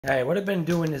Alright, what I've been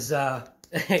doing is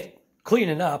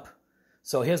cleaning up.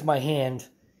 So here's my hand.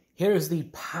 Here's the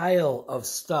pile of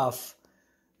stuff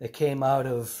that came out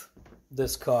of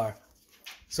this car.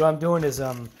 So what I'm doing is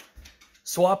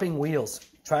swapping wheels,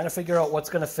 trying to figure out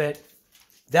what's going to fit.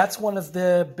 That's one of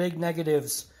the big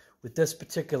negatives with this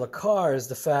particular car, is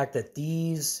the fact that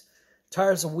these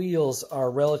tires and wheels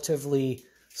are relatively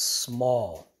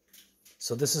small.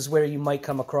 So this is where you might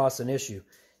come across an issue.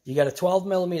 You got a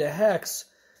 12mm hex,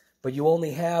 but you only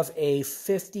have a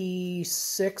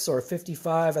 56 or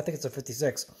 55, I think it's a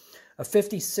 56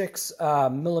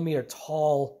 millimeter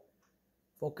tall,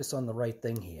 focus on the right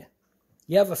thing here.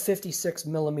 You have a 56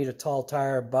 millimeter tall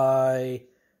tire by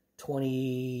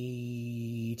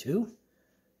 22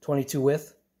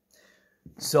 width.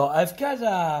 So I've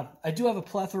got, I do have a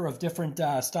plethora of different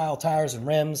style tires and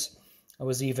rims. I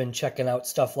was even checking out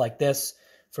stuff like this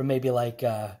for maybe like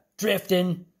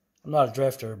drifting. I'm not a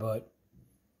drifter, but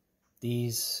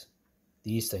these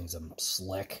things are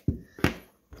slick.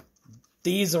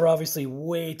 These are obviously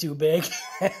way too big,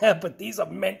 but these are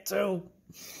meant to.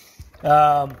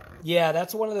 Yeah,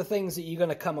 that's one of the things that you're going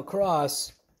to come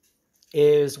across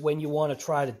is when you want to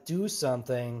try to do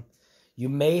something, you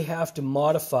may have to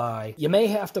modify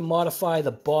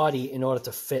the body in order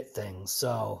to fit things.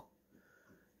 So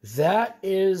that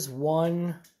is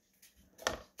one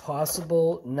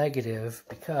possible negative,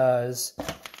 because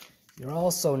you're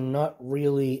also not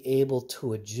really able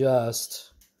to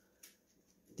adjust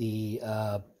the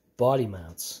body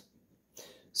mounts.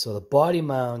 So the body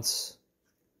mounts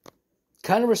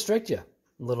kind of restrict you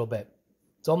a little bit.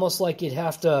 It's almost like you'd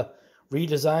have to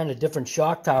redesign a different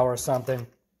shock tower or something.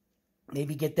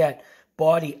 Maybe get that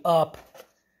body up.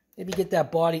 Maybe get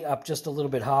that body up just a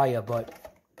little bit higher. But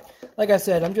like I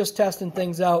said, I'm just testing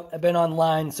things out. I've been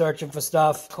online searching for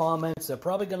stuff. Comments are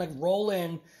probably going to roll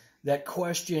in that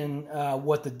question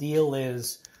what the deal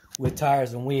is with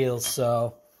tires and wheels.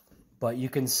 So, but you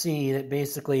can see that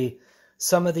basically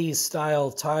some of these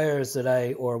style tires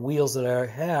that or wheels that I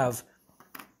have,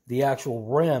 the actual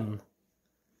rim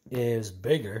is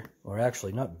bigger, or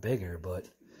actually not bigger, but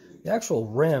the actual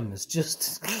rim is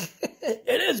just,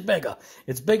 it is bigger.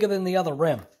 It's bigger than the other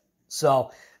rim.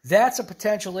 So that's a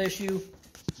potential issue.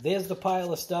 There's the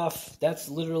pile of stuff. That's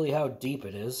literally how deep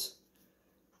it is.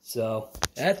 So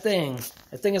that thing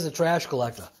is a trash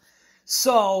collector.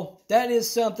 So that is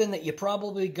something that you're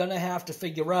probably going to have to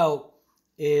figure out,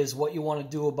 is what you want to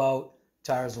do about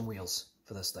tires and wheels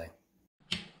for this thing.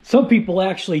 Some people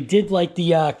actually did like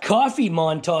the coffee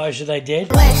montage that I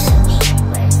did. Now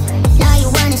you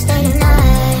wanna stay the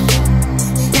night.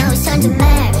 Now it's time to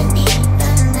marry.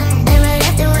 And right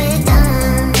after we're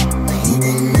done,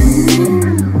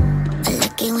 I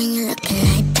like it when you're looking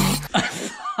like that. I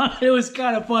thought it was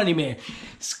kind of funny, man.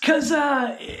 Because,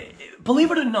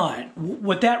 believe it or not,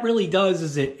 what that really does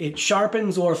is it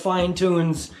sharpens or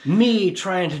fine-tunes me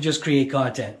trying to just create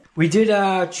content. We did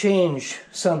change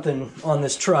something on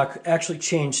this truck. Actually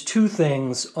changed two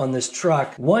things on this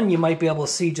truck. One you might be able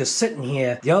to see just sitting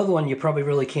here. The other one you probably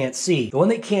really can't see. The one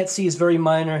that you can't see is very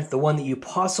minor. The one that you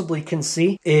possibly can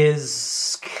see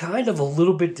is kind of a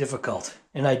little bit difficult.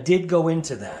 And I did go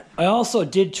into that. I also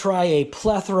did try a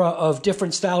plethora of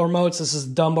different style remotes. This is a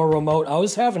Dumbo remote. I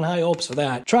was having high hopes for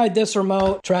that. Tried this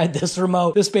remote, tried this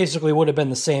remote. This basically would have been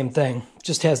the same thing.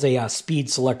 Just has a speed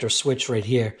selector switch right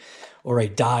here, or a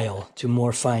dial to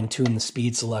more fine-tune the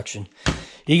speed selection.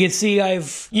 You can see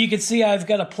I've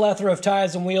got a plethora of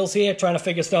tires and wheels here, trying to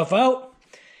figure stuff out.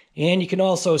 And you can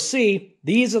also see,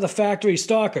 these are the factory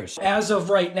stalkers. As of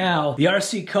right now, the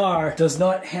RC car does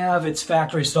not have its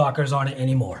factory stalkers on it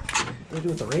anymore. What do I do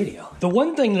with the radio? The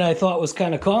one thing that I thought was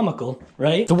kind of comical,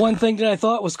 right? The one thing that I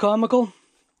thought was comical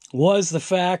was the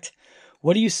fact,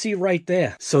 what do you see right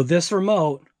there? So this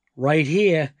remote right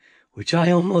here, which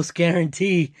I almost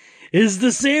guarantee is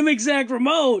the same exact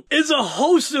remote, is a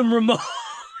Hosum remote.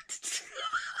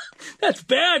 That's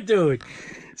bad, dude.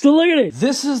 So look at it.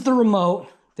 This is the remote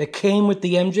that came with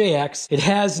the MJX. It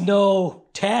has no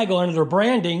tag on it or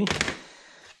branding,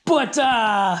 but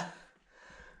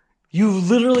you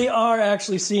literally are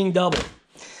actually seeing double.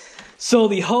 So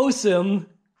the Hosum,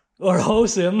 or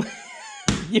Hosum,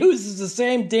 uses the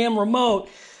same damn remote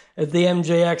that the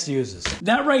MJX uses.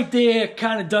 That right there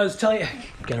kind of does tell you,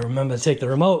 gotta remember to take the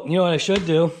remote. You know what I should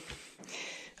do?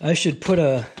 I should put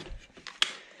a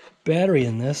battery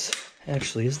in this.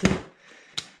 Actually, is there?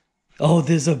 Oh,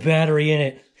 there's a battery in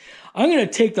it. I'm gonna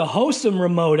take the Hosum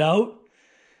remote out,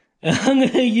 and I'm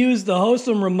gonna use the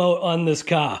Hosum remote on this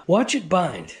car. Watch it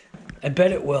bind. I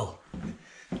bet it will.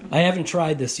 I haven't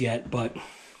tried this yet, but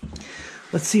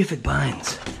let's see if it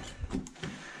binds.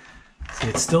 See,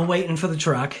 it's still waiting for the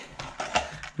truck.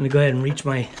 I'm gonna go ahead and reach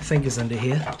my fingers under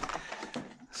here.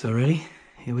 So ready?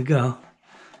 Here we go.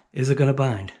 Is it gonna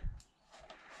bind?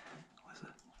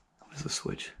 Where's the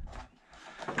switch?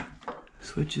 The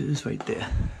switch is right there.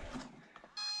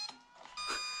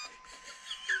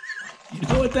 You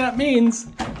know what that means?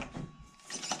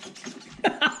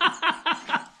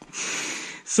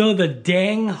 So the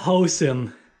dang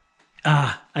Hosim.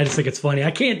 I just think it's funny.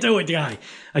 I can't do it, guy.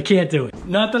 I can't do it.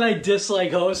 Not that I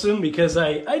dislike Hosim, because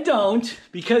I don't.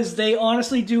 Because they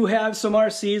honestly do have some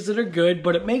RCs that are good,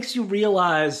 but it makes you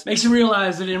realize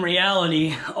that in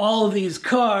reality, all of these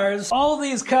cars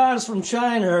from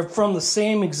China are from the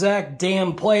same exact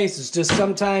damn place. It's just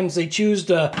sometimes they choose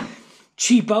to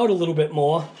cheap out a little bit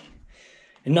more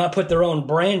and not put their own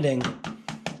branding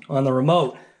on the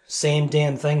remote. Same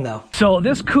damn thing though. So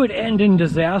this could end in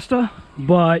disaster,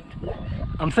 but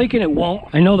I'm thinking it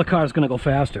won't. I know the car's gonna go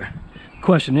faster.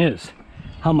 Question is,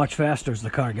 how much faster is the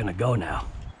car gonna go now?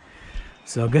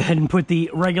 So go ahead and put the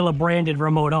regular branded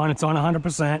remote on. It's on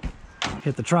 100%.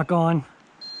 Hit the truck on.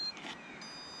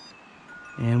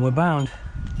 And we're bound.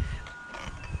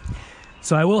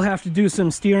 So I will have to do some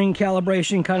steering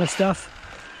calibration kind of stuff,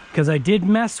 because I did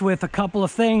mess with a couple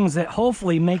of things that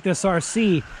hopefully make this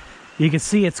RC. You can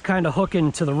see it's kind of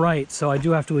hooking to the right, so I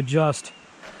do have to adjust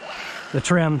the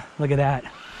trim. Look at that.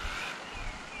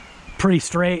 Pretty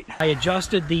straight. I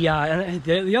adjusted the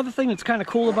other thing that's kind of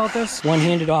cool about this,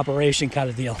 one-handed operation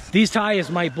kind of deal. These tires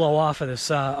might blow off of this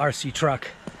RC truck.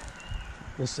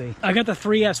 We'll see. I got the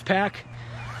 3S pack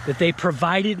that they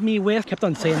provided me with. Kept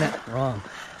on saying that wrong.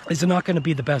 These are not going to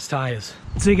be the best tires.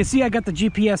 So you can see I got the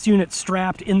GPS unit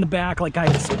strapped in the back like I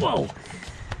just, whoa!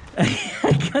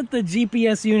 I got the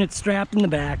GPS unit strapped in the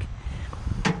back.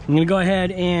 I'm gonna go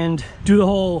ahead and do the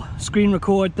whole screen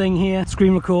record thing here.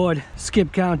 Screen record,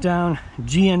 skip countdown,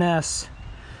 GNS.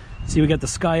 See, we got the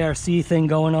SKYRC thing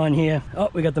going on here. Oh,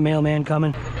 we got the mailman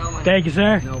coming. Thank you,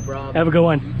 sir. No problem. Have a good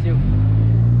one. You too.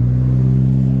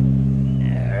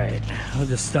 All right, I'll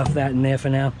just stuff that in there for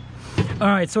now. All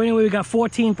right, so anyway, we got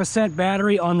 14%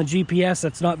 battery on the GPS.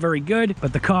 That's not very good,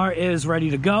 but the car is ready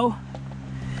to go.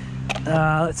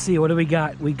 Let's see, what do we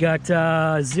got? We got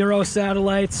 0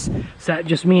 satellites. So that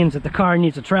just means that the car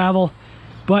needs to travel.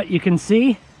 But you can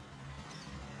see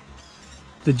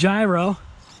the gyro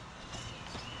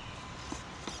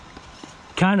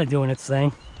kind of doing its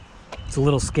thing. It's a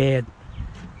little scared.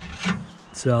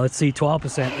 So let's see,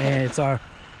 12%. Man, it's our...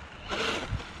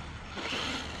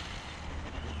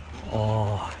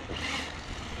 Oh.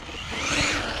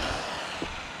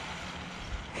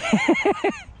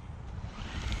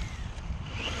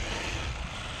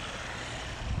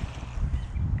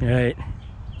 All right,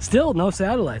 still no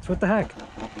satellites. What the heck?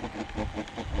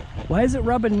 Why is it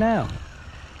rubbing now?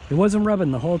 It wasn't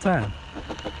rubbing the whole time.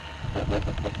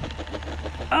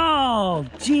 Oh,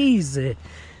 jeez.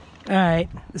 All right,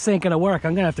 this ain't gonna work.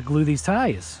 I'm gonna have to glue these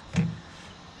tires.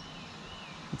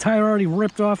 The tire already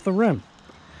ripped off the rim.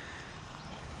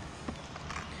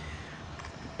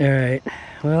 All right,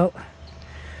 well,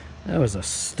 that was a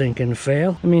stinking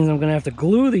fail. That means I'm gonna have to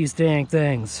glue these dang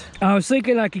things. I was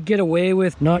thinking I could get away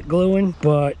with not gluing,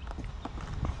 but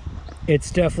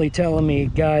it's definitely telling me,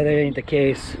 guy, that ain't the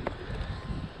case.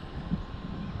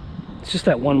 It's just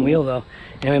that one wheel though,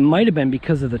 and it might have been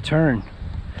because of the turn.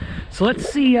 So let's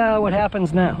see what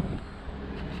happens now.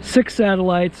 6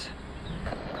 satellites.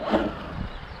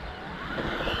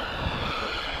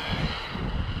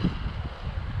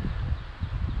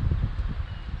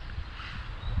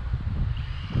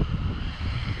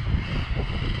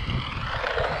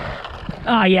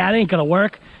 Ah, yeah, it ain't gonna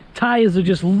work. Tires are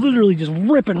just literally just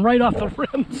ripping right off the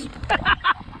rims.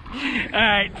 All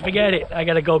right, forget it. I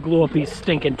gotta go glue up these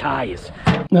stinking tires.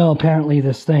 Well, apparently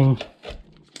this thing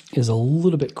is a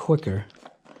little bit quicker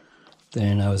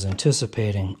than I was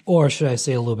anticipating. Or should I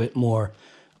say a little bit more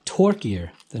torquier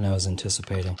than I was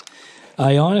anticipating.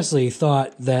 I honestly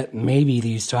thought that maybe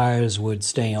these tires would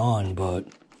stay on, but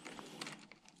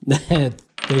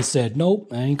they said, nope,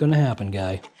 that ain't gonna happen,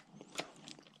 guy.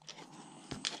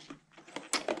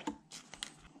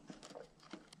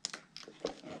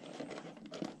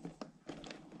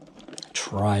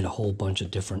 Tried a whole bunch of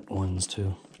different ones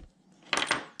too.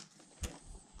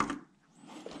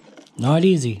 Not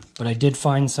easy, but I did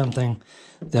find something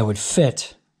that would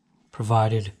fit,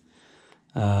 provided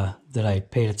that I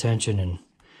paid attention and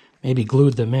maybe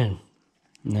glued them in.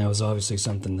 And that was obviously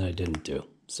something that I didn't do.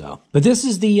 So, but this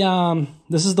is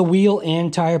the wheel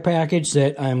and tire package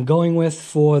that I'm going with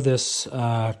for this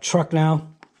truck now.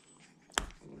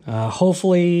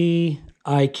 Hopefully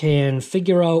I can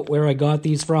figure out where I got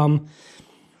these from.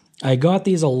 I got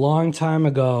these a long time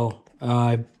ago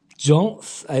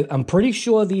I'm pretty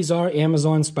sure these are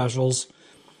Amazon specials.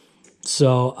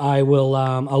 So I will,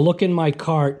 I'll look in my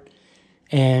cart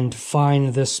and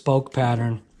find this spoke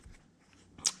pattern,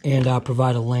 and I'll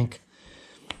provide a link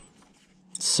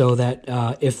so that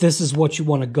if this is what you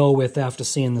want to go with after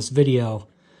seeing this video,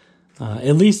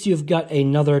 at least you've got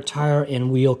another tire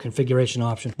and wheel configuration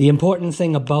option. The important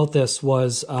thing about this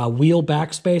was wheel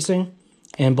back spacing,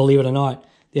 and believe it or not,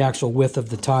 the actual width of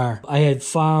the tire. I had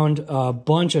found a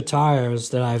bunch of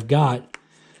tires that I've got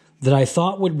that I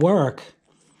thought would work,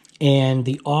 and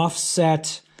the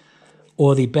offset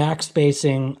or the back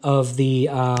spacing of the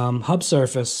hub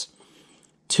surface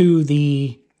to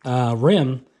the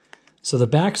rim, so the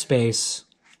backspace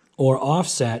or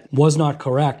offset was not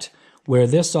correct, where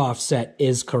this offset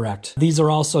is correct. These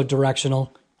are also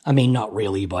directional. I mean, not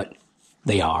really, but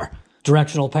they are.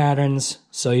 Directional patterns,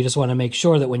 so you just want to make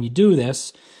sure that when you do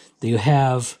this, that you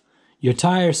have your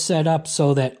tires set up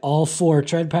so that all 4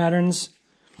 tread patterns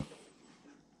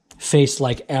face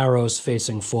like arrows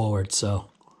facing forward,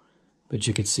 so, but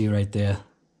you can see right there.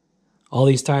 All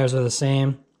these tires are the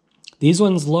same. These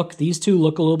two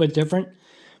look a little bit different,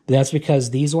 but that's because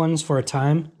these ones for a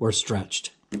time were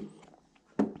stretched.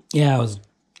 Yeah, I was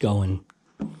going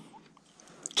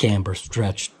camber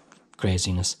stretched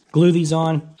craziness. Glue these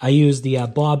on. I use the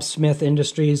Bob Smith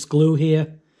Industries glue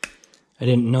here. I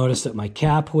didn't notice that my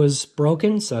cap was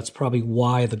broken, so that's probably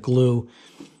why the glue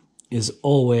is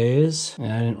always...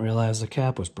 I didn't realize the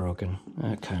cap was broken.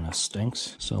 That kind of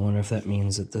stinks. So I wonder if that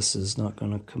means that this is not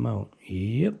going to come out.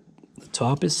 Yep, the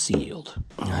top is sealed.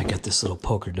 I got this little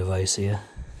poker device here.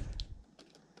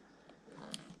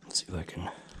 Let's see if I can...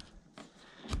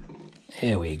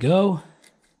 There we go.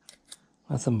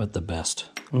 Nothing but the best.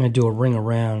 I'm going to do a ring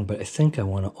around, but I think I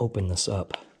want to open this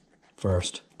up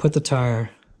first. Put the tire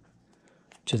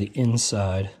to the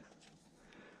inside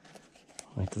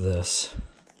like this.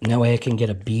 And that way I can get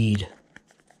a bead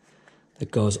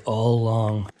that goes all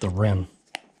along the rim.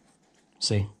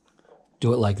 See?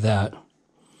 Do it like that.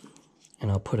 And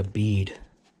I'll put a bead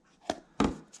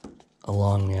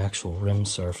along the actual rim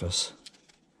surface.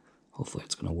 Hopefully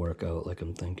it's going to work out like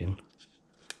I'm thinking.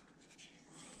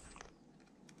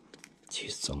 Jeez,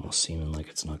 it's almost seeming like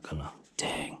it's not gonna.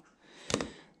 Dang.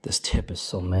 This tip is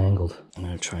so mangled. I'm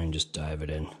gonna try and just dive it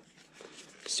in.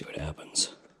 See what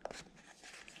happens.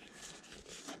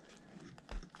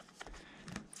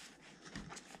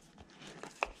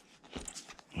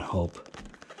 And hope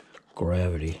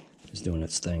gravity is doing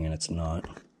its thing, and it's not.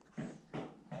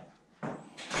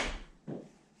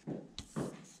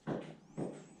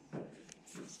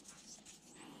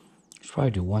 Should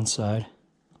probably do one side,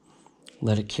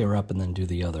 let it cure up, and then do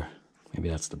the other. Maybe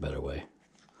that's the better way.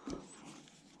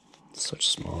 Such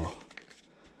small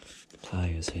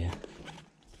pliers here.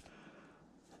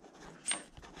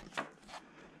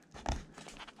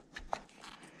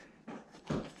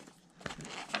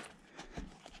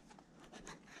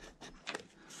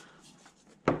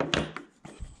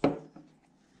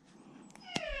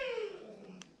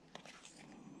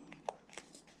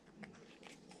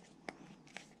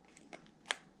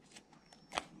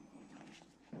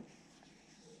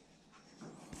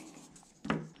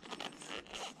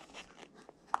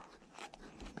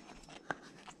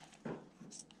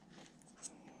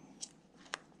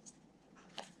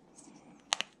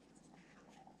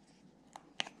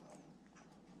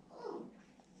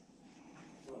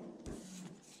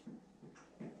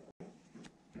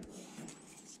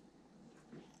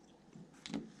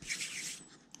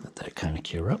 Kind of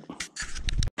cure up.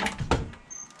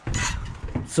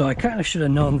 So I kind of should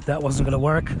have known that wasn't going to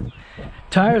work.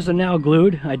 Tires are now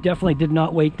glued. I definitely did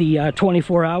not wait the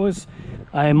 24 hours.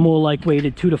 I more like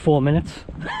waited 2 to 4 minutes.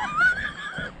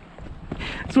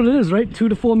 That's what it is, right? 2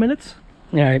 to 4 minutes.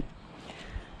 All right.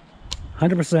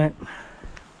 100%.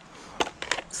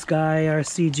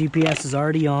 SKYRC GPS is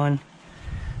already on.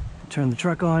 Turn the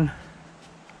truck on.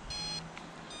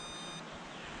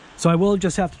 So I will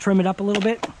just have to trim it up a little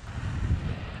bit.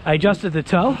 I adjusted the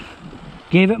toe,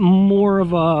 gave it more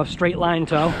of a straight line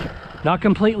toe. Not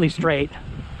completely straight,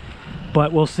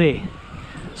 but we'll see.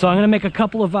 So I'm gonna make a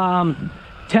couple of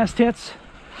test hits.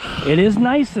 It is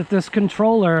nice that this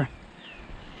controller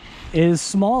is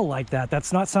small like that.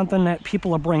 That's not something that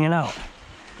people are bringing out.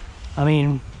 I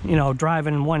mean, you know,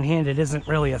 driving one-handed isn't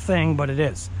really a thing, but it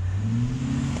is.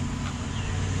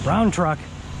 Brown truck.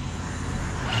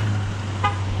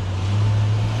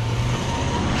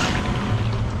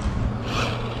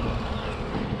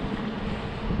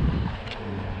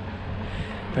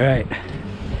 All right,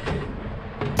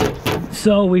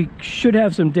 so we should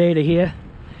have some data here,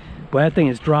 but that thing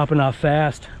is dropping off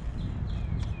fast.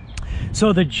 So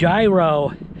the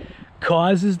gyro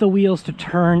causes the wheels to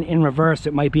turn in reverse.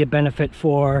 It might be a benefit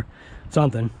for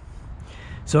something.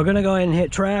 So we're gonna go ahead and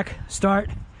hit track,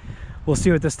 start. We'll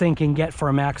see what this thing can get for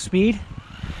a max speed.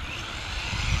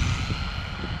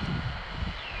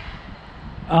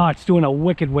 Oh, it's doing a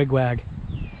wicked wigwag.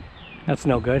 That's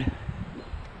no good.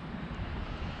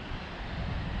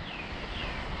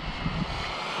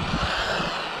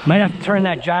 Might have to turn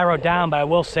that gyro down, but I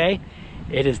will say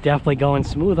it is definitely going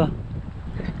smoother.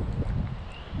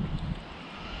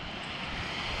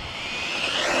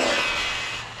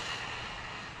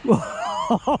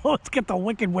 Let's get the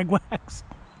wicked wigwags.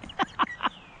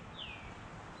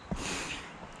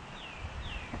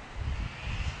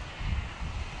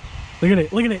 Look at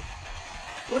it, look at it.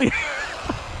 Look at it.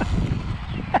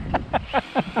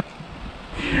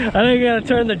 I think I gotta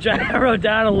turn the gyro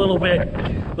down a little bit.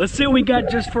 Let's see what we got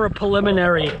just for a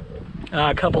preliminary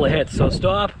couple of hits. So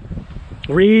stop,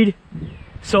 read.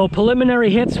 So preliminary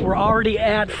hits, we're already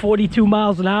at 42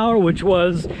 miles an hour, which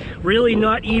was really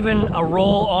not even a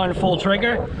roll on full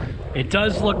trigger. It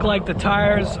does look like the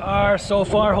tires are so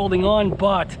far holding on,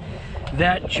 but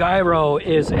that gyro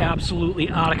is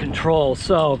absolutely out of control.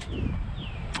 So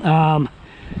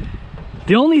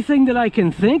the only thing that I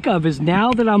can think of is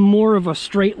now that I'm more of a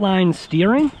straight line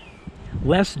steering,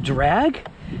 less drag,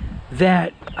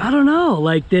 that I don't know,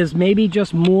 like there's maybe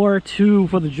just more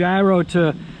for the gyro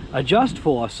to adjust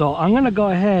for. So I'm gonna go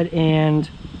ahead and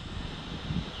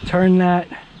turn it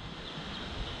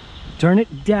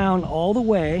down all the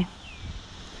way,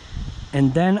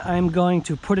 and then I'm going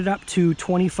to put it up to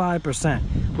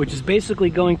 25%, which is basically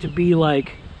going to be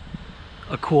like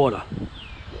a quarter.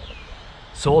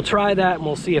 So we'll try that and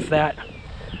we'll see if what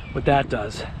that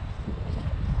does.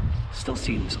 Still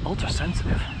seems ultra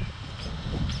sensitive.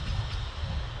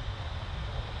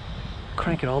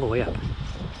 Crank it all the way up.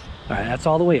 All right, that's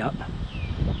all the way up.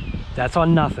 That's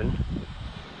on nothing.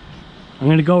 I'm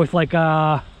gonna go with like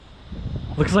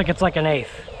looks like it's like an eighth,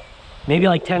 maybe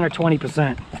like 10 or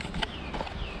 20%.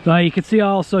 So you can see I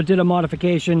also did a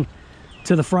modification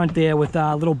to the front there with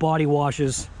little body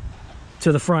washers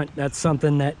to the front. That's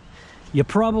something that you're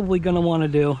probably gonna want to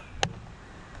do,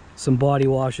 some body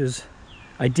washes.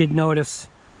 I did notice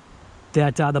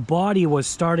that the body was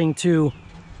starting to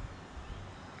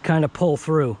kind of pull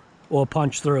through or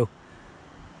punch through.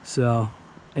 So,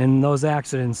 and those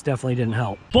accidents definitely didn't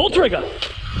help. Full trigger!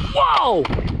 Whoa!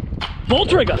 Full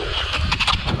trigger!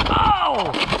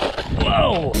 Oh!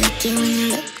 Whoa!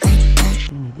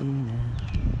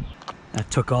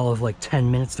 That took all of like 10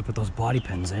 minutes to put those body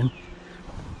pins in.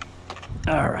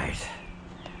 All right.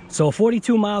 So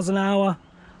 42 miles an hour,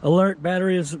 alert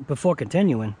batteries before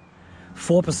continuing.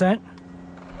 4%?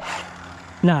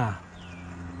 Nah.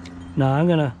 Nah, I'm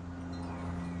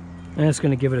just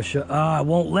gonna give it a shot. Ah, it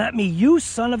won't let me, you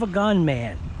son of a gun,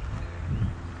 man.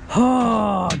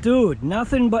 Oh, dude,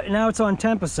 nothing but now it's on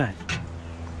 10%.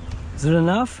 Is it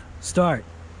enough? Start.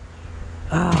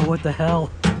 Ah, what the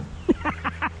hell?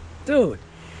 Dude,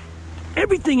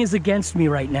 everything is against me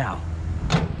right now.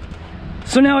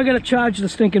 So now I gotta charge the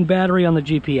stinking battery on the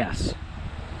GPS.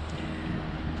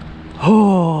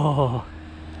 Oh.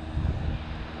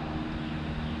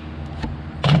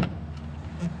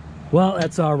 Well,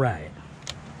 that's all right.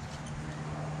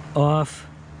 Off.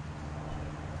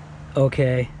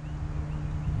 Okay.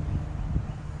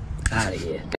 Out of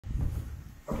here.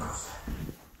 All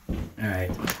right,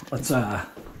 let's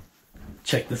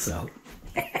check this out.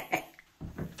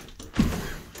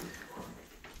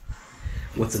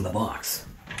 What's in the box?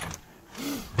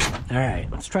 All right,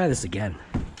 let's try this again.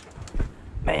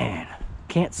 Man,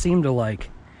 can't seem to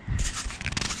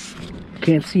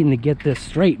get this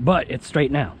straight, but it's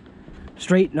straight now.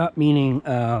 Straight, not meaning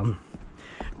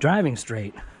driving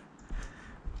straight.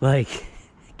 Like,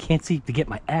 can't seem to get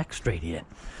my act straight here.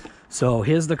 So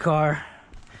here's the car.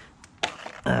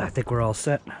 I think we're all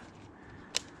set.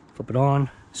 Flip it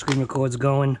on. Screen record's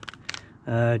going.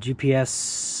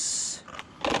 GPS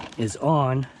is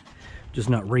on. Just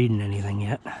not reading anything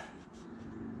yet.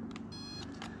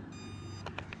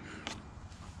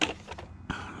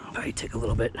 Probably take a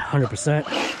little bit.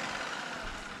 100%.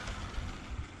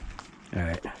 All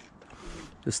right.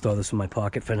 Just throw this in my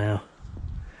pocket for now.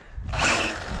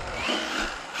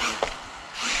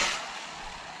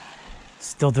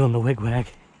 Still doing the wigwag.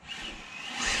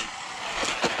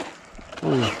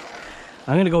 Ooh.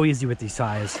 I'm gonna go easy with these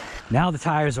tires. Now the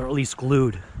tires are at least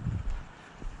glued.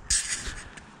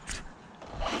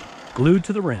 Glued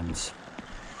to the rims.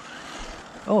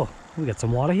 Oh, we got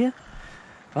some water here?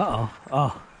 Uh-oh.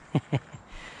 Oh.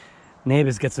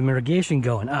 Neighbors got some irrigation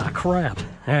going. Ah, crap.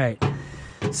 All right.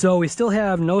 So we still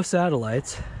have no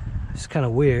satellites. It's kind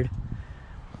of weird.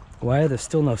 Why are there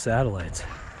still no satellites?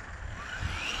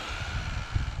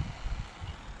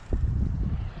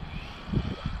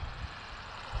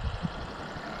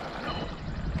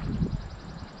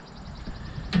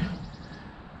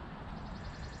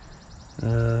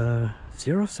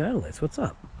 Zero satellites. What's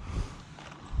up?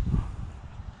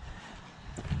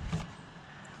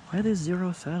 Why are there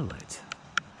zero satellites?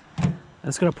 I'm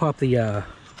just gonna pop the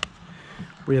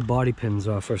rear body pins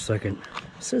off for a second.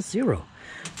 It says zero.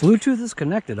 Bluetooth is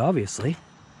connected, obviously.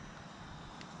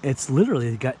 It's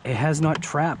literally got, it has not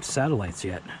trapped satellites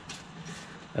yet.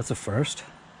 That's a first.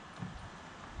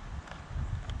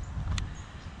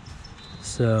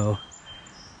 So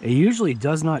it usually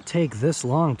does not take this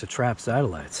long to trap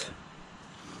satellites.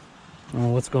 I don't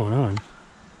know what's going on.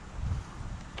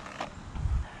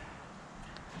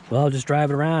 Well, I'll just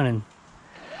drive it around and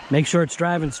make sure it's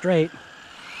driving straight,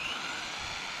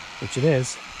 which it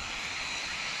is.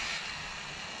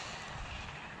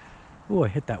 Oh, I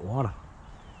hit that water.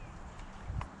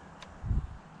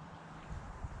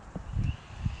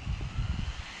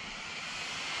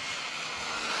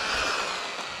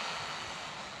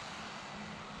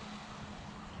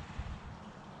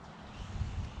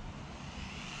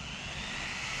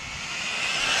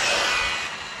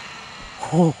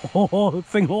 Oh, the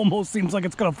thing almost seems like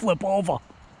it's gonna flip over.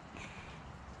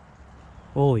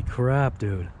 Holy crap,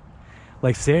 dude.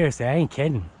 Like, seriously, I ain't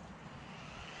kidding.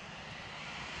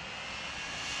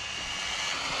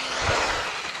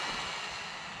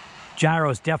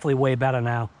 Gyro's definitely way better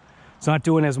now. It's not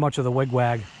doing as much of the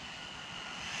wig-wag.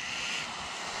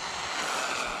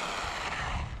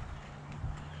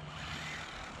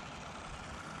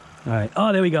 All right,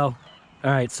 oh, there we go.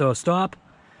 All right, so stop.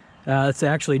 Let's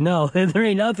actually, no, there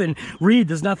ain't nothing. Read,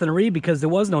 there's nothing to read because there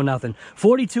was no nothing.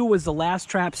 42 was the last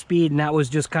trap speed, and that was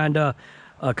just kind of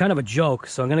a joke.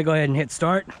 So I'm gonna go ahead and hit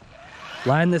start,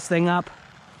 line this thing up.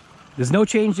 There's no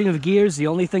changing of gears. The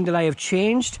only thing that I have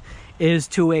changed is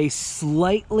to a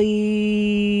slightly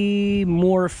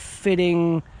more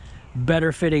fitting,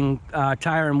 better fitting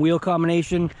tire and wheel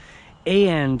combination,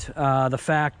 and the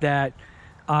fact that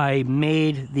I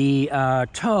made the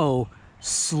toe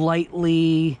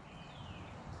slightly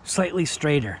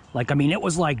straighter. Like, I mean, it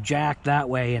was like jacked that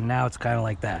way, and now it's kind of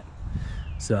like that.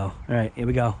 So, all right, here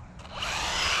we go.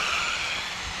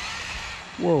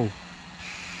 Whoa.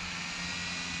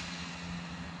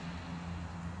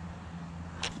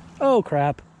 Oh,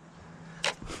 crap.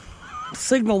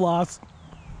 Signal loss.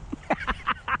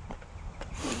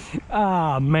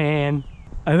 Ah, man.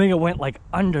 I think it went like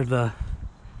under the...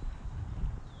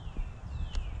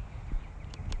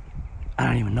 I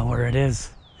don't even know where it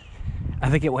is. I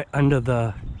think it went under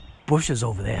the bushes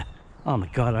over there. Oh my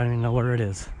God, I don't even know where it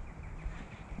is.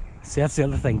 See, that's the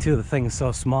other thing too. The thing is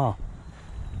so small.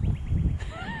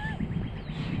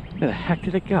 Where the heck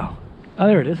did it go? Oh,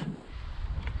 there it is.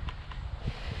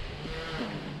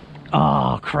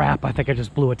 Oh crap, I think I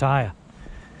just blew a tire.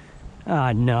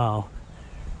 Ah, no.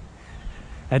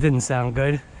 That didn't sound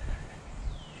good.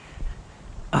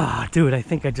 Ah, dude, I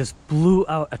think I just blew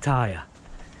out a tire.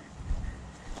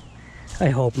 I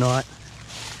hope not.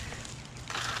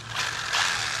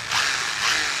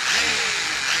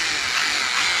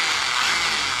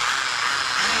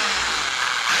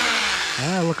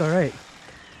 Ah, look all right.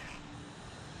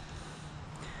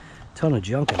 Ton of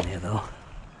junk in there though.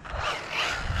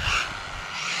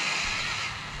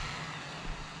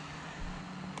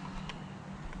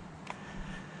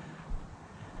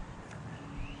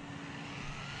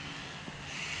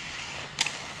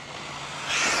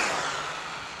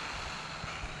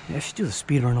 I should do the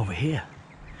speed run over here.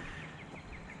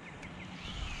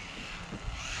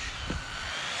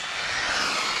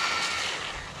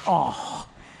 Oh,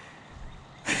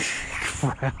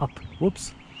 crap.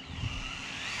 Whoops.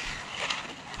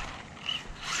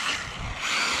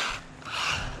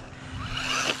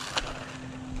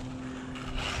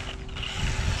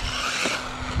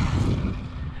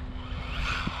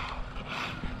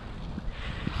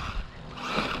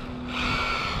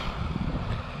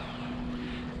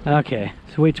 Okay,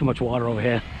 it's way too much water over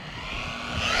here.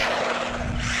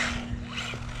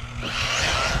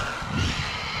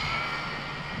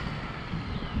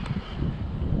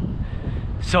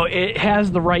 So it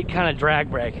has the right kind of drag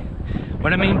brake.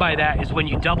 What I mean by that is when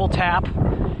you double tap,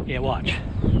 yeah, watch.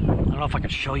 I don't know if I can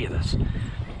show you this.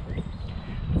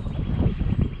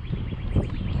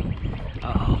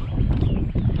 Uh-oh.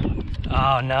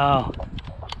 Oh no.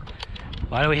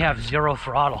 Why do we have zero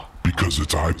throttle? Because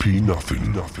it's IP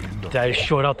nothing. Did I just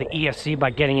short out the ESC by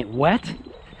getting it wet?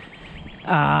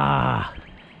 Ah.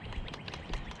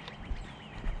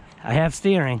 I have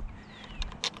steering.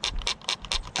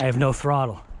 I have no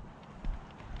throttle.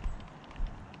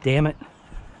 Damn it.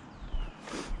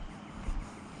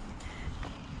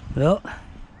 Well,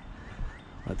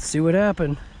 let's see what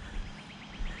happened.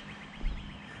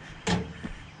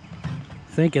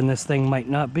 Thinking this thing might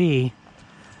not be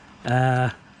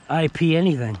IP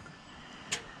anything.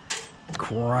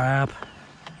 Crap.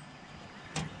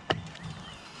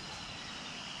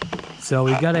 So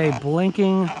we got a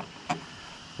blinking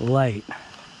light.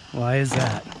 Why is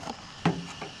that?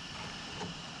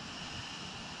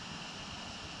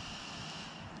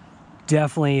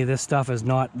 Definitely this stuff is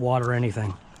not water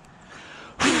anything.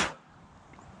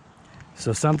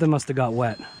 So something must have got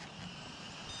wet.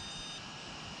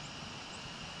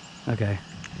 Okay,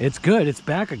 it's good, it's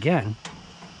back again.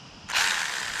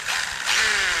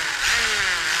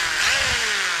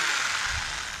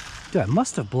 Dude, I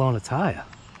must have blown a tire.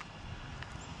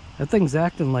 That thing's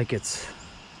acting like it's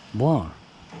blown.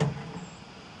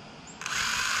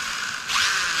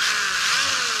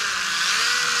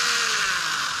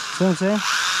 See what I'm saying?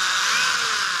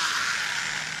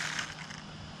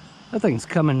 That thing's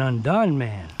coming undone,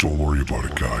 man. Don't worry about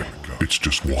it, guy. It's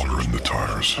just water in the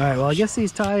tires. Alright, well, I guess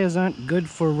these tires aren't good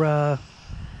for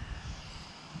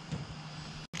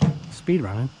speed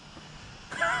running.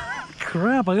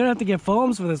 Crap, I'm gonna have to get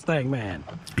foams for this thing, man.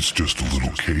 It's just a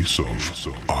little case of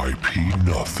IP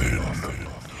nothing.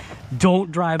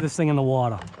 Don't drive this thing in the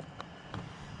water.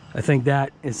 I think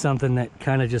that is something that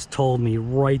kind of just told me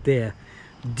right there.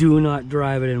 Do not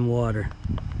drive it in water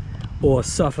or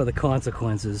suffer the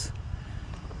consequences.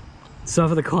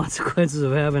 Suffer the consequences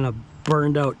of having a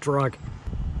burned out truck.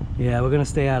 Yeah, we're gonna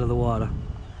stay out of the water.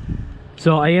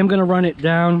 So I am gonna run it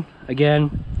down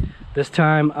again. This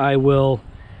time I will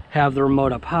have the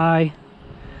remote up high.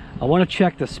 I want to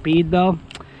check the speed though.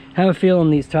 Have a feeling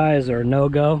these tires are a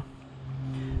no-go.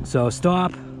 So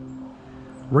stop,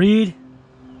 read,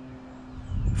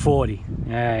 40.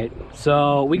 All right,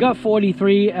 so we got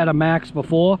 43 at a max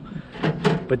before,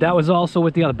 but that was also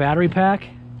with the other battery pack.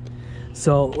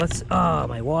 So let's,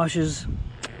 my washers.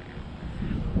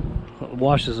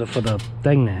 Washers are for the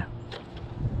thing there.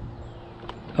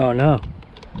 Oh no,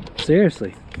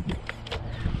 seriously.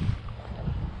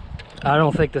 I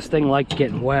don't think this thing likes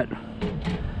getting wet.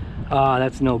 Ah,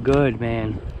 that's no good,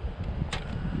 man.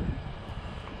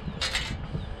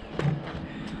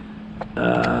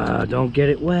 Don't get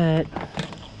it wet.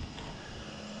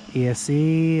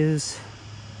 ESC is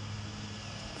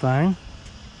fine.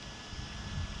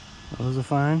 Those are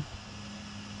fine.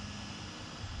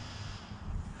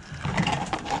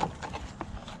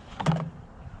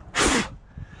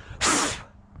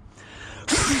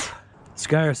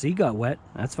 SKYRC got wet,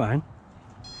 that's fine.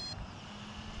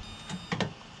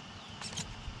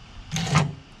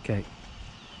 Okay.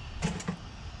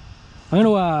 I'm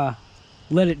gonna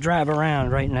let it drive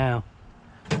around right now.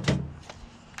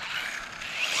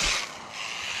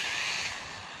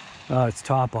 Oh, it's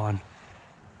top on.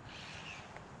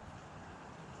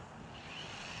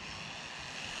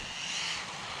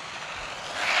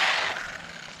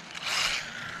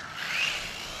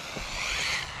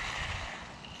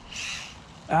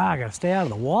 Ah, I gotta stay out of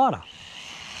the water.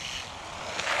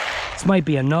 This might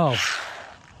be a no.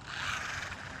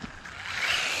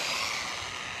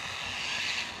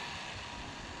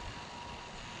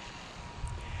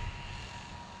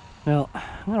 Well,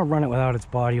 I'm gonna run it without its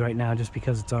body right now just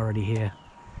because it's already here.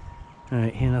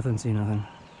 Alright, hear nothing, see nothing.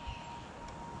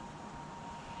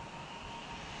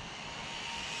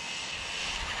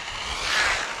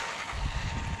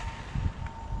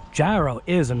 Gyro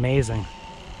is amazing.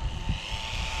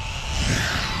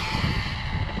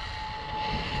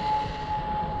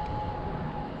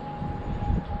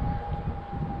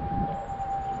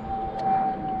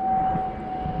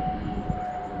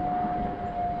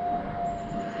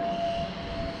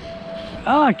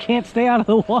 Oh, I can't stay out of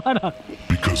the water.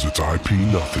 Because it's IP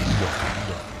nothing.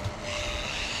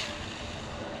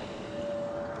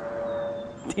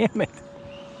 Damn it.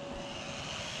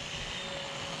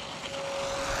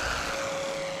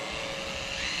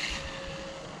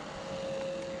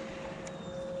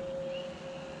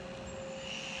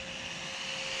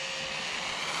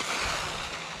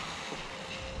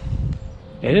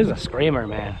 It is a screamer,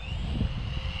 man.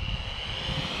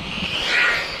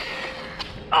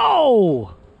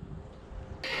 Oh!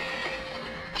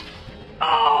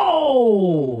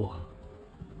 Oh!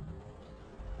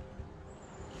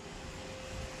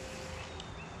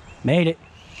 Made it.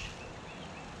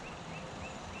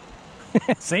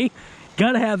 See?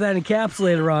 Gotta have that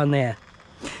encapsulator on there.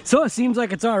 So it seems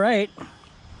like it's alright.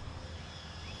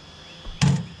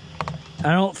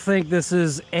 I don't think this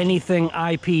is anything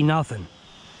IP nothing.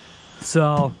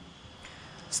 So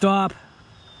stop,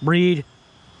 read,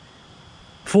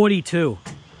 42.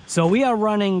 So we are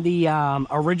running the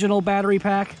original battery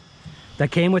pack that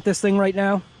came with this thing right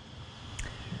now.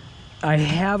 I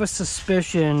have a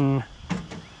suspicion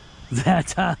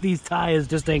that these tires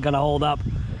just ain't gonna hold up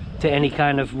to any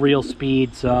kind of real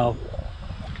speed, so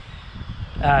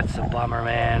that's a bummer,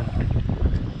 man.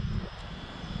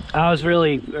 I was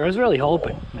really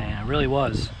hoping, man, I really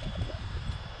was.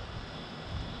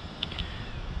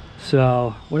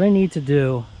 So what I need to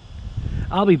do,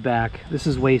 I'll be back. This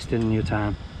is wasting your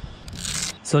time.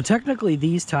 So technically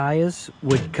these tires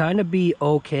would kind of be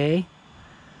okay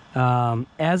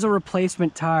as a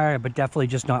replacement tire, but definitely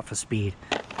just not for speed.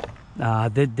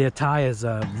 Their tires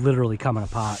are literally coming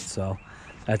apart, so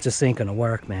that just ain't gonna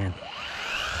work, man.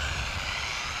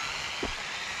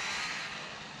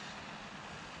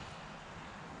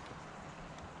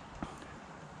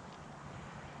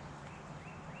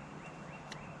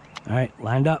 All right,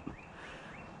 lined up.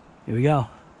 Here we go.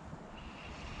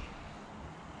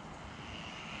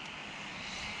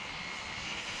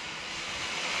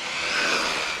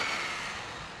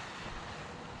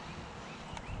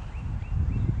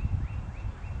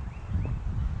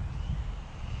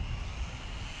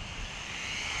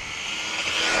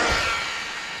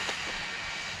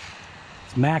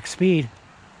 It's max speed.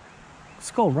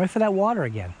 Let's go right for that water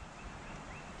again.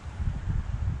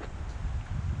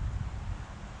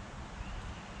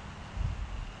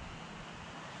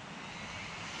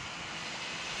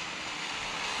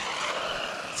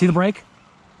 See the brake?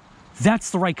 That's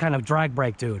the right kind of drag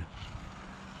brake, dude.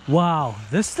 Wow,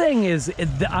 this thing is,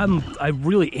 I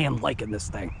really am liking this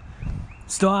thing.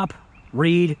 Stop,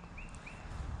 read,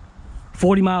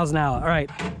 40 miles an hour. All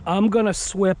right, I'm gonna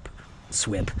swip.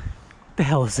 The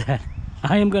hell is that?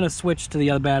 I am gonna switch to the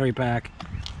other battery pack.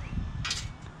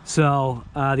 So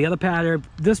the other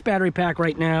this battery pack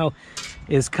right now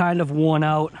is kind of worn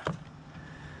out.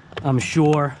 I'm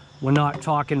sure we're not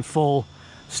talking full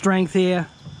strength here.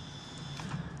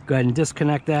 Go ahead and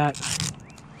disconnect that.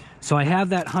 So I have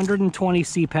that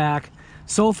 120C pack.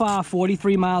 So far,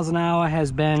 43 miles an hour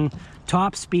has been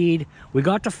top speed. We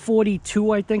got to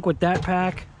 42, I think, with that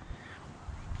pack.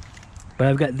 But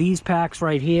I've got these packs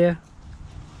right here,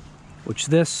 which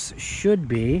this should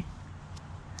be.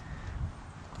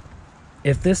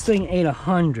 If this thing ain't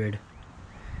 100,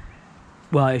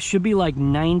 well, it should be like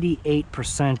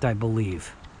 98%, I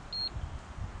believe.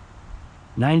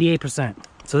 98%.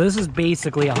 So this is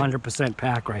basically a 100%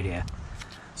 pack right here.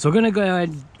 So we're gonna go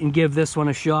ahead and give this one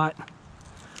a shot.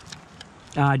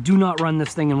 Do not run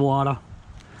this thing in water.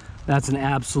 That's an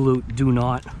absolute do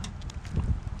not.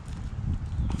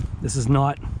 This is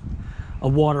not a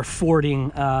water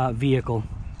fording vehicle,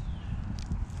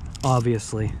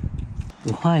 obviously.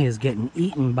 The Y is getting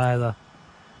eaten by the...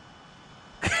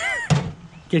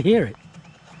 Can hear it.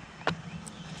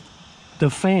 The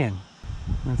fan.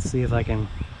 Let's see if I can...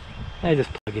 I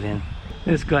just plug it in.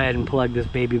 Let's go ahead and plug this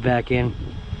baby back in.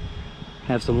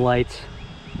 Have some lights.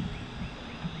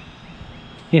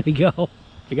 Here we go.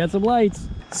 We got some lights.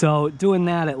 So doing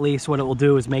that, at least what it will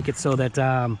do is make it so that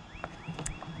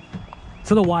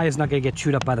so the wire is not going to get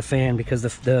chewed up by the fan, because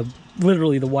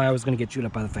literally the wire was going to get chewed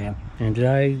up by the fan. And did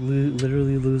I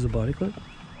literally lose a body clip?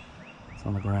 It's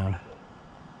on the ground.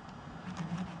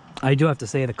 I do have to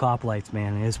say the cop lights,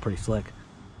 man, it is pretty slick.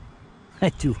 I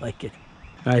do like it.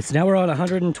 All right, so now we're on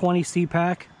 120C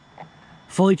pack,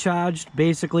 fully charged,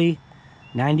 basically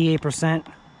 98%.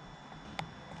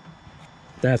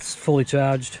 That's fully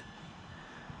charged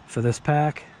for this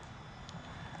pack.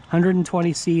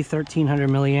 120C, 1300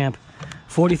 milliamp,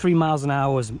 43 miles an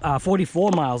hour was 44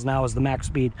 miles an hour is the max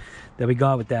speed that we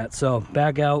got with that. So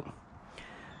back out,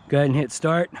 go ahead and hit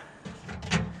start.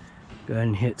 Go ahead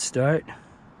and hit start.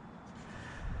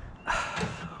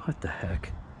 What the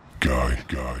heck? Guy,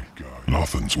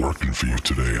 nothing's working for you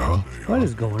today, huh? What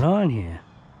is going on here?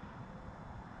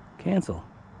 Cancel.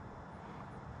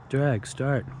 Drag,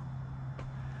 start.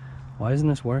 Why isn't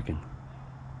this working?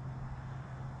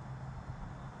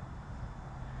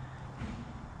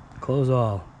 Close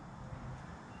all.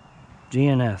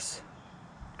 GNS.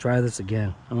 Try this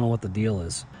again. I don't know what the deal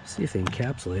is. See if the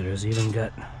encapsulator's even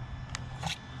got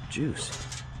juice.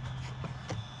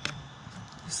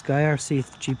 SKYRC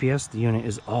GPS unit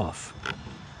is off.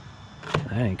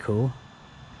 That ain't cool.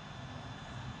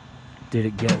 Did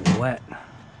it get wet?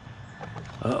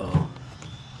 Uh-oh.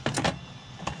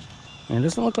 And it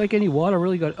doesn't look like any water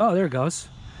really got... Oh, there it goes.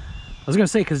 I was going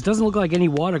to say, because it doesn't look like any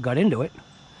water got into it.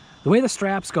 The way the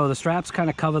straps go, the straps kind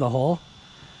of cover the hole.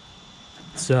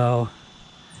 So,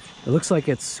 it looks like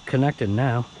it's connected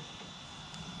now.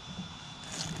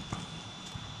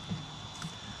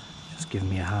 Just giving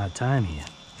me a hard time here.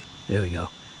 There we go.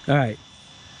 All right.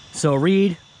 So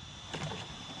read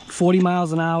 40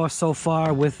 miles an hour so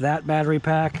far with that battery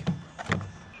pack.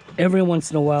 Every once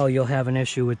in a while you'll have an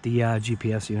issue with the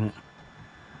GPS unit.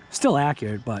 Still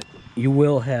accurate, but you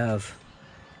will have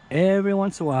every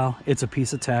once in a while. It's a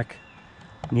piece of tech.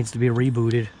 It needs to be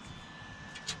rebooted.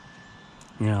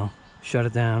 You know, shut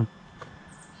it down.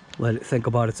 Let it think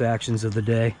about its actions of the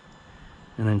day.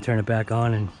 And then turn it back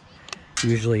on, and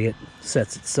usually it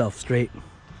sets itself straight.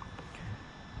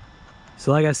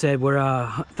 So like I said, we're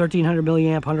 1300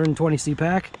 milliamp, 120C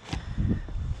pack.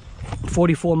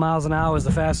 44 miles an hour is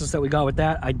the fastest that we got with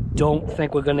that. I don't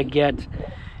think we're gonna get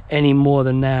any more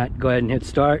than that. Go ahead and hit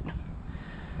start.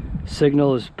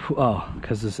 Signal is, oh,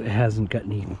 because it hasn't got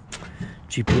any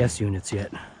GPS units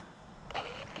yet.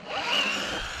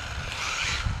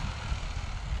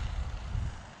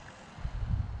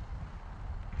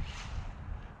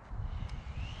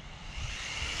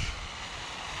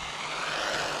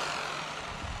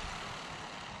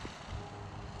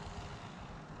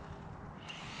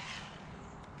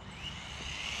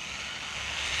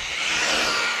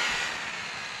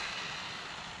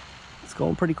 It's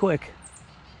going pretty quick.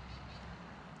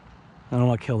 I don't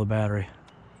want to kill the battery.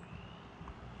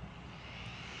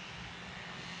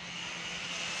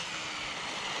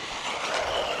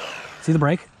 See the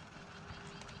brake?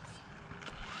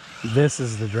 This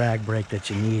is the drag brake that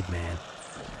you need, man.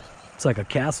 It's like a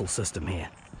castle system here.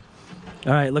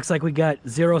 All right, looks like we got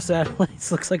 0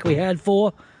 satellites. Looks like we had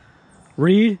 4.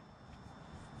 Read.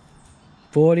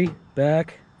 40,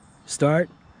 back, start.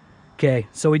 Okay,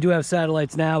 so we do have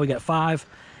satellites now. We got 5.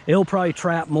 It'll probably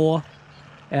trap more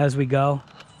as we go,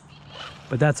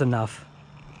 but that's enough.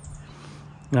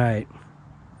 All right,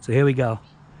 so here we go.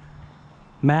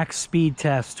 Max speed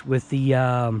test with the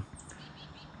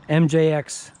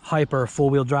MJX Hyper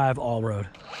 4-wheel drive all-road.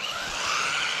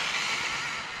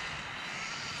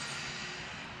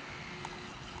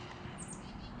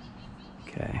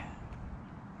 Okay,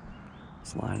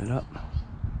 let's line it up.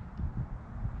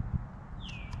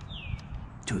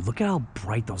 Dude, look at how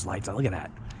bright those lights are. Look at that.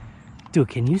 Dude,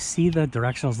 can you see the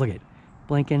directionals? Look at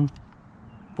blinking,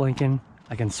 blinking.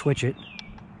 I can switch it.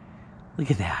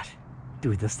 Look at that.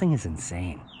 Dude, this thing is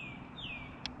insane.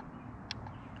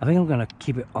 I think I'm gonna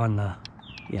keep it on the,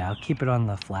 yeah, I'll keep it on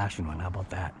the flashing one. How about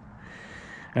that?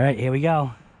 All right, here we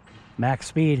go. Max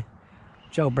speed.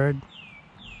 Joe Bird.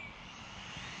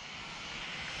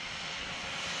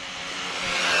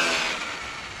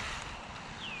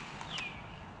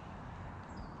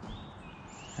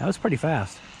 That was pretty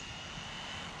fast.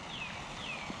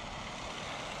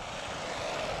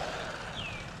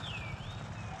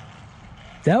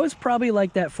 That was probably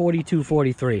like that 42,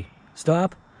 43.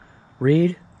 Stop,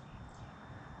 read,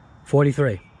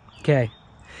 43. Okay,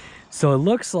 so it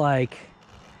looks like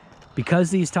because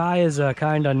these tires are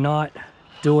kind of not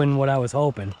doing what I was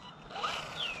hoping,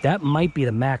 that might be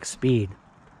the max speed.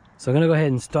 So I'm gonna go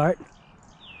ahead and start.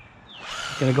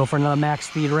 Gonna go for another max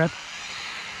speed rip.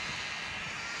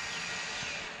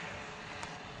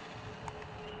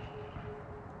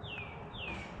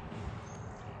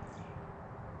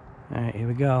 All right, here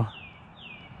we go.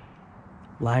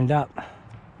 Lined up.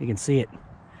 You can see it.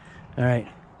 All right.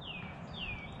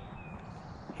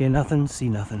 Hear nothing, see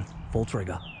nothing. Full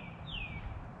trigger.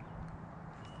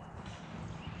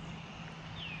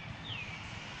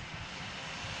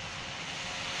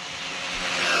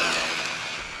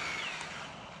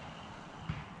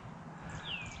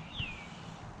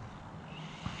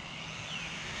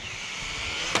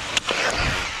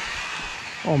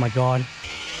 Oh my God.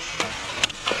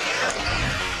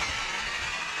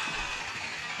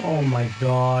 Oh my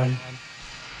God.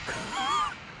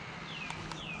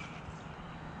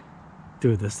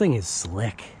 Dude, this thing is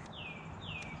slick.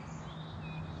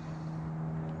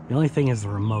 The only thing is the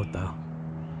remote though.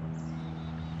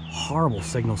 Horrible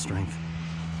signal strength.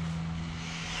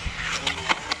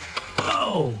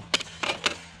 Oh!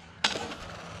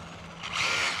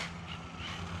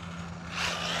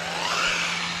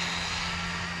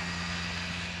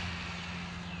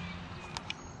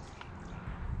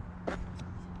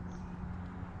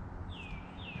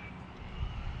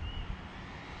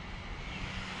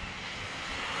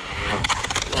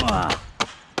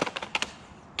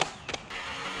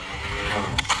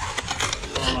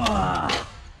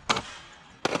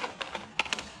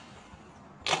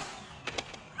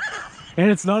 And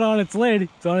it's not on its lid,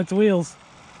 it's on its wheels.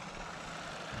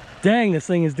 Dang, this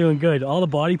thing is doing good. All the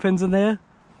body pins in there.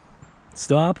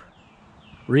 Stop.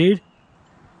 Read.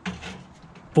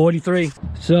 43.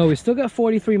 So we still got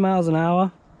 43 miles an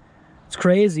hour. What's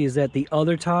crazy is that the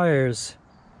other tires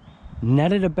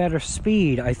netted a better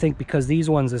speed, I think, because these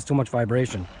ones there's too much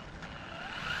vibration.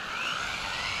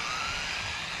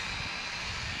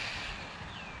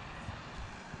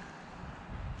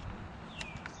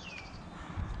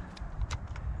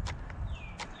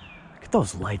 Look at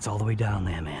those lights all the way down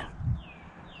there, man.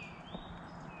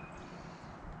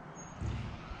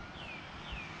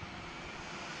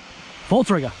 Full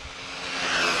trigger.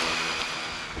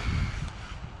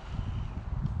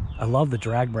 I love the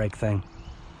drag brake thing.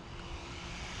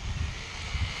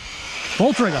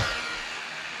 Full trigger.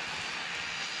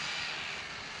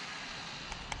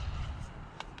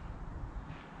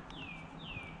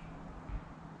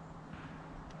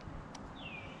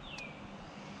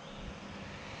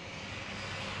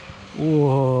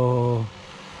 Whoa.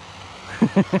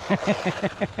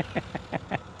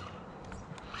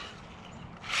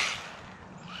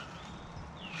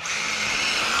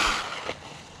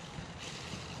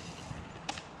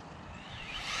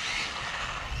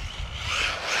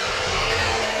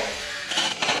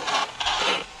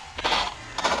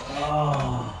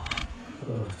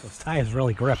 Those tires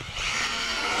really grip.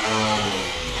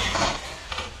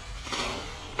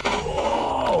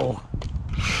 Whoa.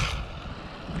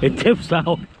 It tips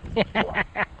out.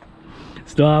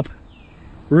 Stop.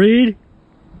 Read.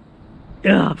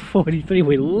 Ah, 43.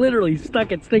 We literally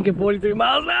stuck at stinking 43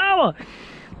 miles an hour.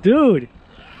 Dude.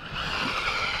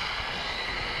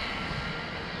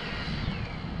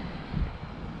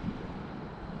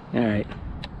 Alright.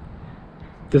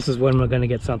 This is when we're going to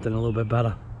get something a little bit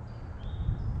better.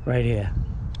 Right here.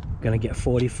 Gonna get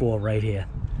 44 right here.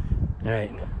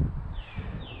 Alright.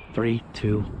 3,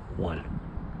 2, 1.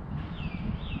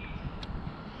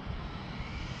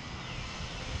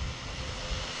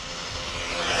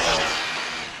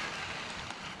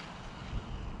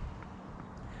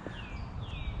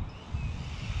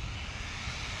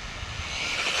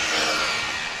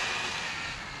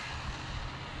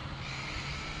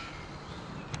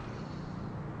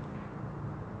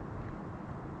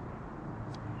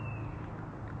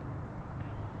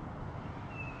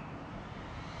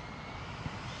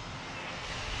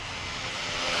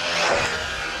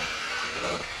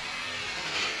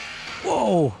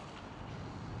 Whoa!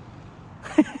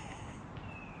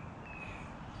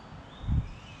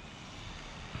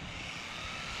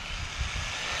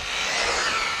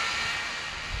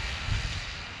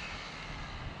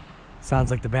 Sounds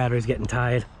like the battery's getting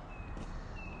tired.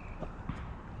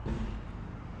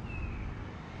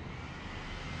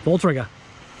 Full trigger.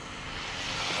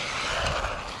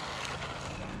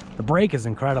 The brake is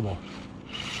incredible.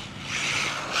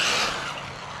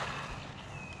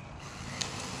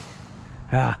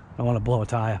 Ah, I want to blow a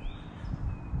tire.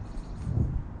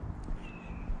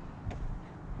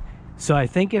 So I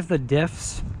think if the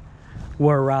diffs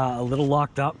were a little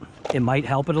locked up, it might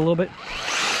help it a little bit.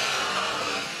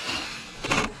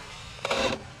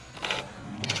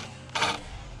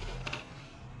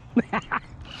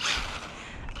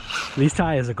 These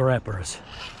tires are grippers.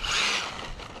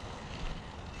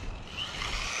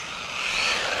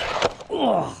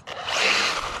 Oh.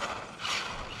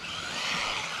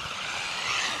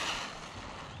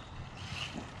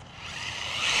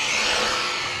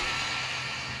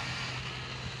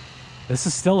 This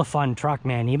is still a fun truck,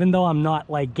 man, even though I'm not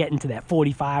like getting to that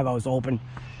 45 I was hoping.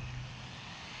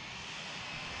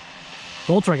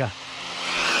 Full trigger.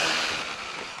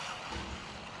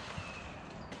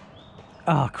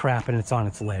 Oh crap, and it's on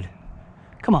its lid.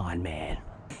 Come on, man.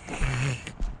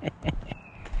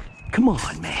 Come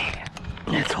on, man.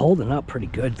 It's holding up pretty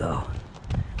good though.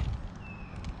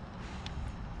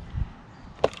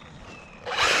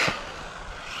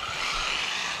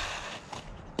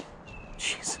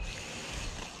 Jeez.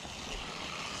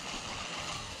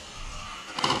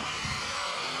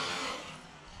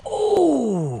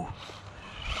 Oh!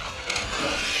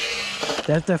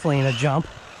 That's definitely in a jump.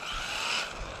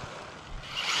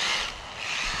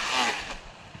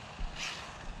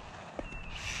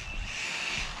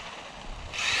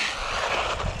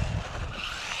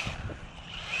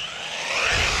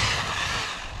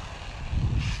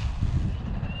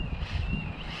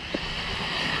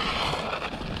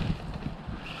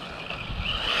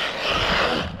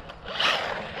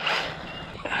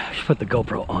 Put the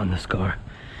GoPro on this car.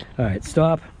 All right,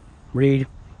 stop, read.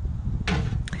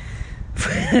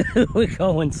 We're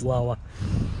going slower.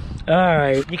 All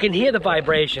right, you can hear the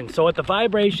vibration. So what the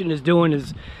vibration is doing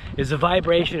is the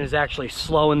vibration is actually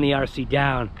slowing the RC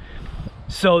down.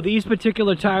 So these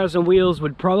particular tires and wheels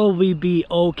would probably be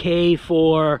okay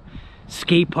for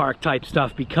skate park type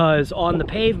stuff, because on the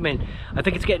pavement, I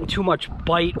think it's getting too much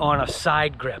bite on a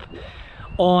side grip.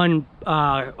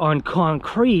 on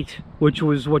concrete, which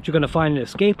was what you're going to find in a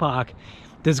skate park,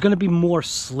 there's going to be more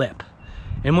slip.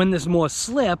 And when there's more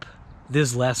slip,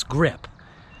 there's less grip.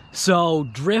 So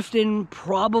drifting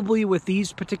probably with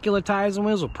these particular tires and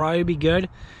wheels will probably be good.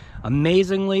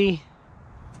 Amazingly,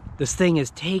 this thing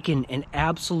is taking an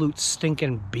absolute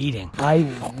stinking beating. I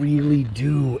really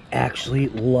do actually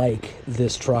like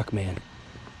this truck, man.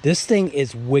 This thing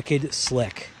is wicked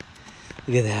slick.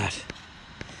 Look at that.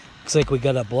 Looks like we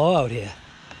got a blowout here.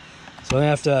 So I'm gonna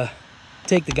have to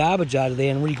take the garbage out of there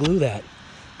and re-glue that.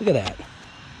 Look at that.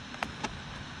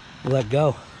 Let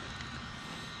go.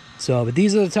 So, but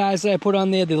these are the tires that I put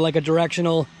on there. They're like a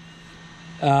directional.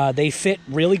 They fit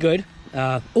really good.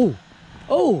 Oh,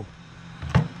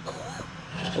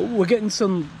 we're getting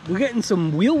some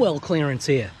wheel well clearance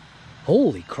here.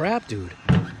 Holy crap, dude.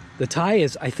 The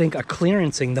tires, I think, are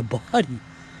clearancing the body.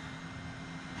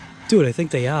 Dude, I think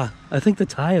they are. I think the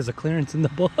tires are clearancing the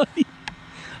body.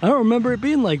 I don't remember it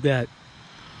being like that.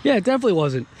 Yeah, it definitely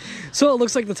wasn't. So it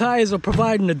looks like the tires are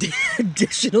providing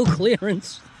additional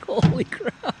clearance. Holy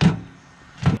crap.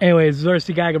 Anyways, this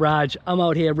is RCGuygarage. I'm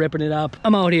out here ripping it up.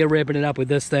 I'm out here ripping it up with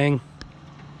this thing.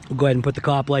 We'll go ahead and put the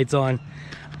cop lights on.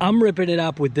 I'm ripping it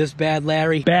up with this Bad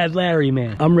Larry. Bad Larry,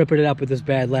 man. I'm ripping it up with this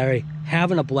Bad Larry.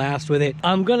 Having a blast with it.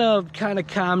 I'm gonna kind of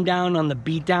calm down on the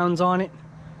beat downs on it.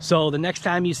 So the next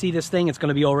time you see this thing, it's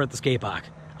gonna be over at the skate park.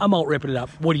 I'm out ripping it up.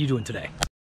 What are you doing today?